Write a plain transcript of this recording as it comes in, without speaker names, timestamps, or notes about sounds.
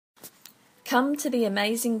Come to the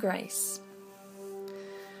amazing grace.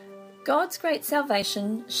 God's great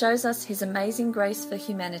salvation shows us his amazing grace for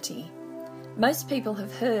humanity. Most people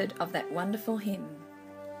have heard of that wonderful hymn.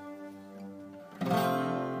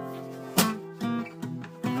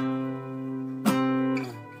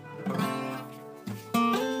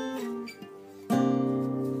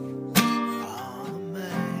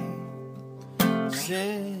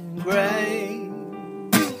 Amazing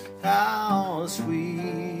grace, how sweet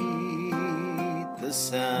the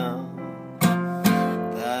sound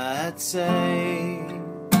that saved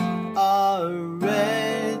a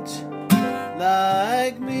wretch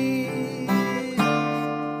like me.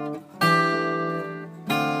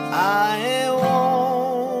 I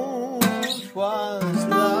once was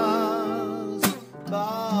lost,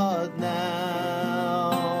 but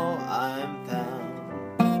now I'm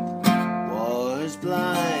found. Was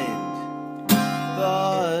blind,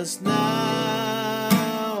 but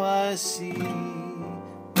now I see.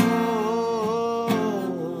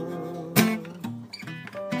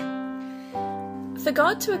 For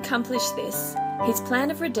God to accomplish this, his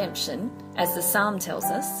plan of redemption, as the psalm tells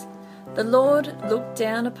us, the Lord looked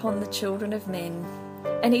down upon the children of men,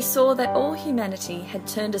 and he saw that all humanity had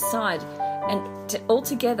turned aside and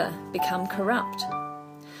altogether become corrupt.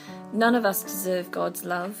 None of us deserve God's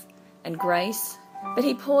love and grace, but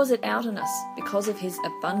he pours it out on us because of his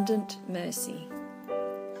abundant mercy.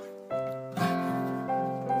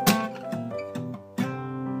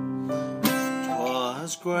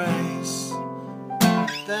 "'Twas grace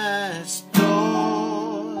that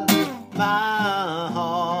stored my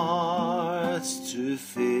heart to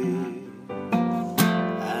fear,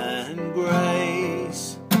 and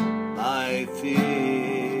grace my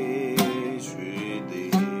fears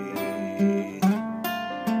relieved.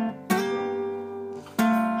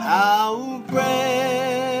 How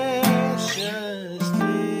precious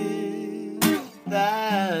did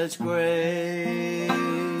that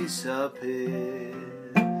grace appear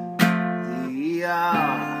the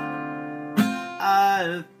hour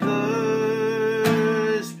I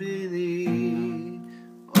first believed.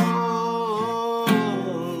 Oh.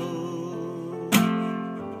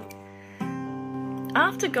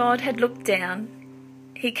 After God had looked down,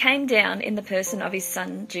 he came down in the person of his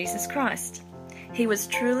Son, Jesus Christ. He was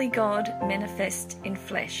truly God manifest in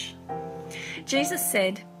flesh. Jesus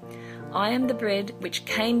said, "I am the bread which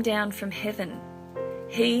came down from heaven.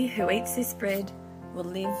 He who eats this bread will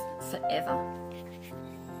live forever."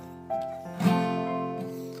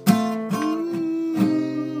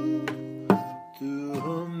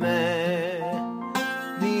 Through many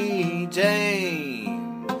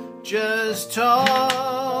dangers,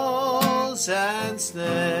 toils and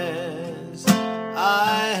snares,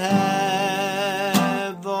 I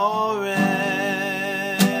have already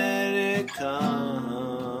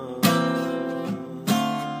come.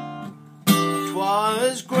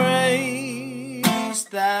 'Twas grace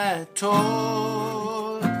that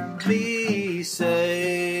taught me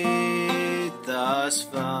safe thus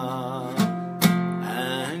far,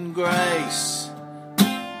 and grace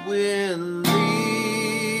will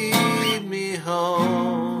lead me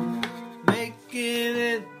home, making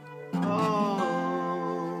it home.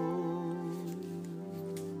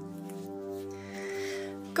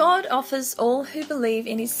 God offers all who believe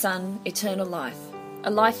in his Son eternal life,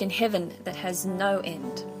 a life in heaven that has no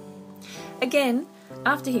end. Again,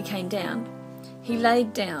 after he came down, he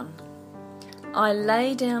laid down, "I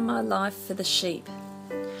lay down my life for the sheep."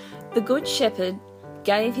 The Good Shepherd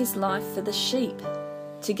gave his life for the sheep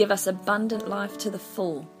to give us abundant life to the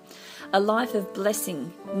full, a life of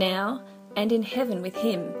blessing now and in heaven with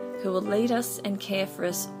him who will lead us and care for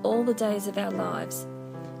us all the days of our lives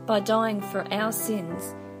by dying for our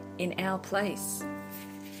sins in our place.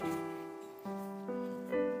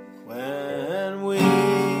 When we've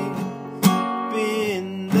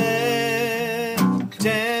been there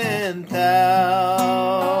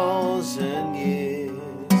 10,000 years,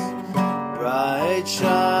 bright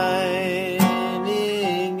shining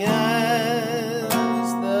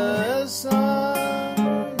as the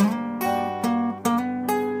sun,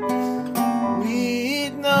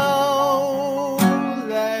 we'd no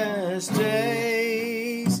less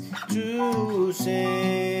days to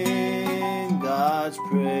sing God's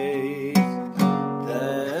praise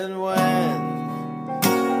than when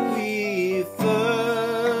we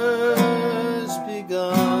first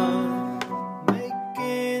begun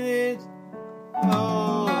making it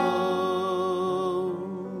home.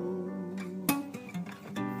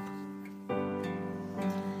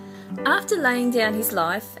 After laying down his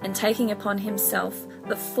life and taking upon himself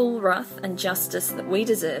the full wrath and justice that we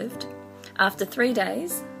deserved, after 3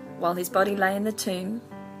 days, while his body lay in the tomb,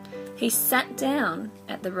 He sat down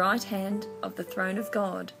at the right hand of the throne of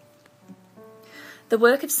God. The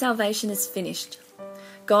work of salvation is finished.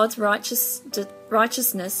 God's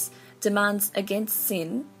righteousness demands against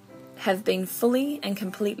sin have been fully and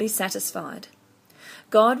completely satisfied.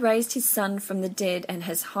 God raised his Son from the dead and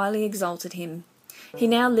has highly exalted him. He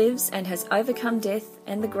now lives and has overcome death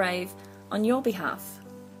and the grave on your behalf.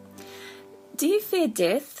 Do you fear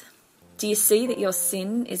death? Do you see that your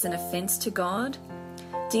sin is an offence to God?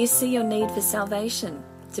 Do you see your need for salvation,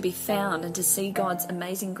 to be found and to see God's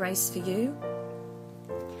amazing grace for you?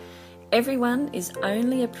 Everyone is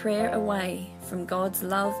only a prayer away from God's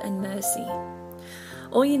love and mercy.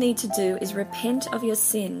 All you need to do is repent of your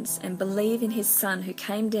sins and believe in his Son who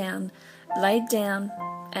came down, laid down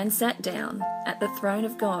and sat down at the throne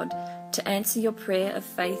of God to answer your prayer of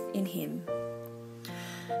faith in him.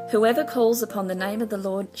 Whoever calls upon the name of the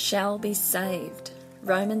Lord shall be saved.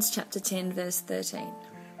 Romans chapter 10 verse 13.